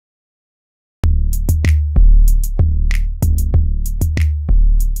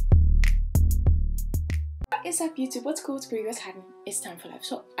is up YouTube? What's cool? It's Previous having It's Time for Life.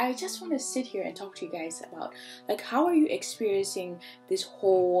 So I just want to sit here and talk to you guys about how are you experiencing this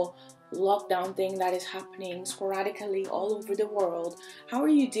whole lockdown thing that is happening sporadically all over the world. How are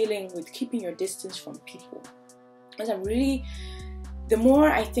you dealing with keeping your distance from people? Because the more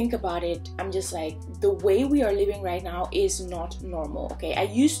I think about it, I'm just like, the way we are living right now is not normal. Okay, I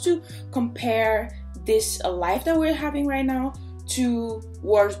used to compare this life that we're having right now to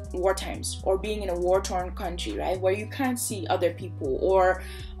war times, or being in a war-torn country, right, where you can't see other people, or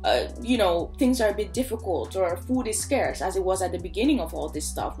things are a bit difficult, or food is scarce, as it was at the beginning of all this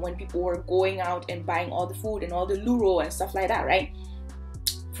stuff when people were going out and buying all the food and all the luro and stuff like that, right?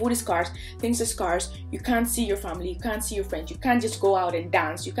 Food is scarce, things are scarce, you can't see your family, you can't see your friends, you can't just go out and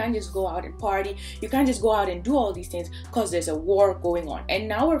dance, you can't just go out and party, you can't just go out and do all these things because there's a war going on. And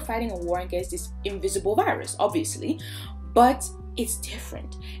now we're fighting a war against this invisible virus, obviously, but it's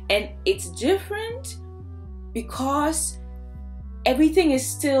different. And it's different because everything is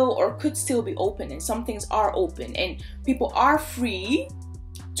still, or could still be open, and some things are open and people are free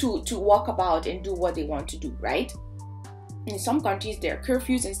to walk about and do what they want to do, right? In some countries there are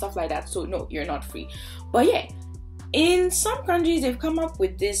curfews and stuff like that, so no, you're not free. But yeah, in some countries they've come up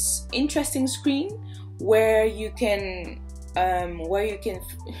with this interesting screen where you can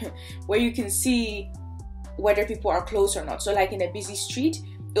see whether people are close or not. So like in a busy street,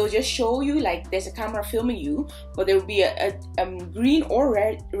 it'll just show you, like, there's a camera filming you, but there will be a green or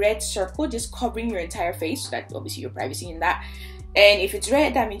red circle just covering your entire face, so that obviously your privacy in that. And if it's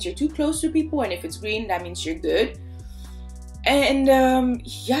red, that means you're too close to people, and if it's green, that means you're good. And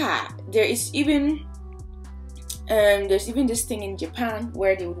yeah, there's even this thing in Japan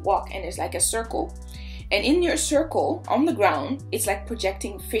where they would walk and there's like a circle, and in your circle on the ground it's like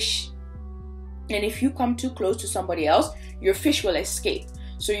projecting fish, and if you come too close to somebody else, your fish will escape.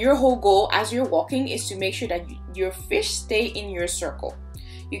 So your whole goal as you're walking is to make sure that your fish stay in your circle.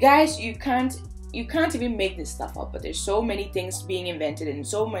 You guys, you can't even make this stuff up, but there's so many things being invented and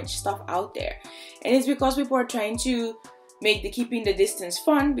so much stuff out there, and it's because people are trying to make the keeping the distance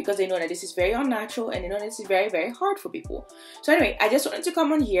fun, because they know that this is very unnatural and they know that this is very, very hard for people. So anyway, I just wanted to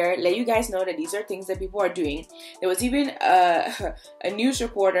come on here, let you guys know that these are things that people are doing. There was even a news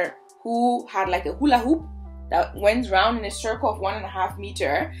reporter who had like a hula hoop that went round in a circle of 1.5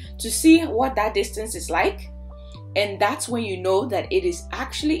 meters to see what that distance is like. And that's when you know that it is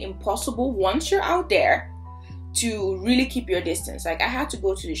actually impossible, once you're out there, to really keep your distance. Like, I had to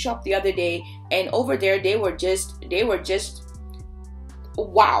go to the shop the other day, and over there they were just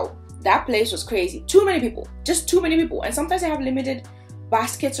wow, that place was crazy. Too many people, just too many people. And sometimes they have limited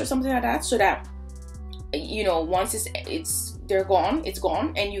baskets or something like that, so that, you know, once they're gone, it's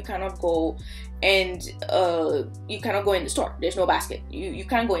gone, and you cannot go, and you cannot go in the store. There's no basket. You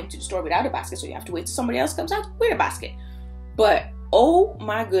can't go into the store without a basket, so you have to wait till somebody else comes out with a basket. But oh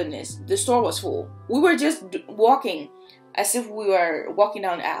my goodness, the store was full. We were just walking as if we were walking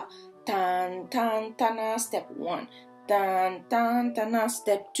down the aisle. Tan tan tana, step 1. Tan tan tana,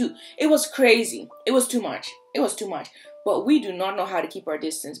 step 2. It was crazy. It was too much. It was too much. But we do not know how to keep our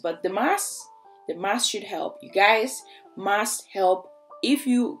distance. But the mask should help. You guys, masks help. If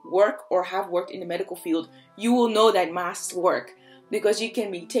you work or have worked in the medical field, you will know that masks work, because you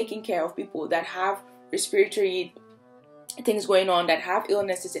can be taking care of people that have respiratory things going on, that have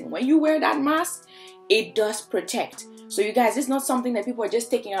illnesses, and when you wear that mask, it does protect. So you guys, it's not something that people are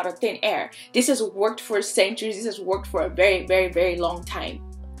just taking out of thin air. This has worked for centuries. This has worked for a very, very, very long time.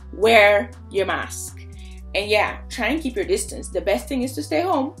 Wear your mask. And yeah, try and keep your distance. The best thing is to stay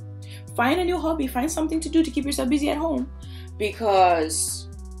home. Find a new hobby, find something to do to keep yourself busy at home, because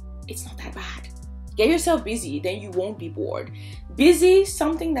it's not that bad. Get yourself busy, then you won't be bored. Busy,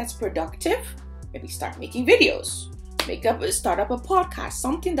 something that's productive. Maybe start making videos. Start up a podcast,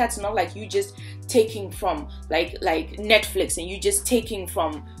 something that's not like you just taking from like Netflix, and you just taking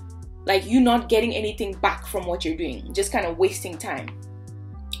from, like, you not getting anything back from what you're doing, just kind of wasting time.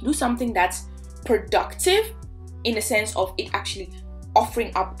 Do something that's productive, in the sense of it actually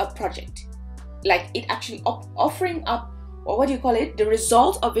offering up a project, like it actually offering up, or what do you call it, the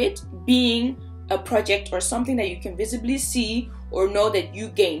result of it being a project or something that you can visibly see or know that you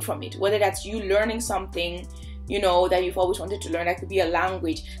gain from it, whether that's you learning something, you know, that you've always wanted to learn. That could be a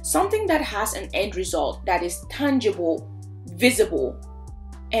language, something that has an end result that is tangible, visible,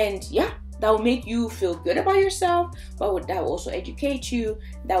 and yeah, that will make you feel good about yourself, but that will also educate you,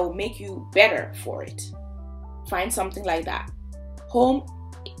 that will make you better for it. Find something like that. Home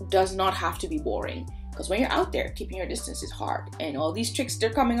does not have to be boring, because when you're out there, keeping your distance is hard, and all these tricks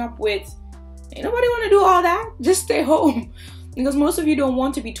they're coming up with, ain't nobody want to do all that. Just stay home, because most of you don't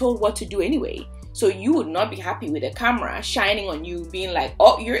want to be told what to do anyway. So you would not be happy with a camera shining on you, being like,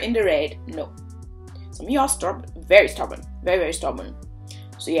 oh, you're in the red. No. Some of y'all stubborn, very stubborn, very, very stubborn.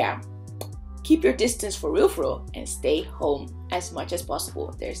 So yeah, keep your distance for real, and stay home as much as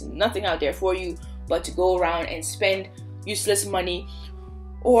possible. There's nothing out there for you but to go around and spend useless money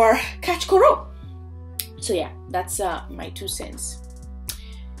or catch corona. So yeah, that's my 2 cents.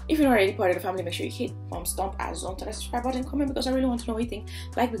 If you're not already part of the family, make sure you hit thumbs up, as well as the subscribe button, comment because I really want to know what you think.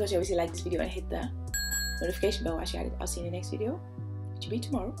 Like because you obviously like this video, and hit the notification bell while you're at it. I'll see you in the next video, which will be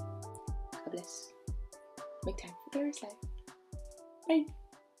tomorrow. God bless. Make time for your life.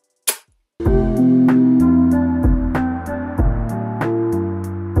 Bye.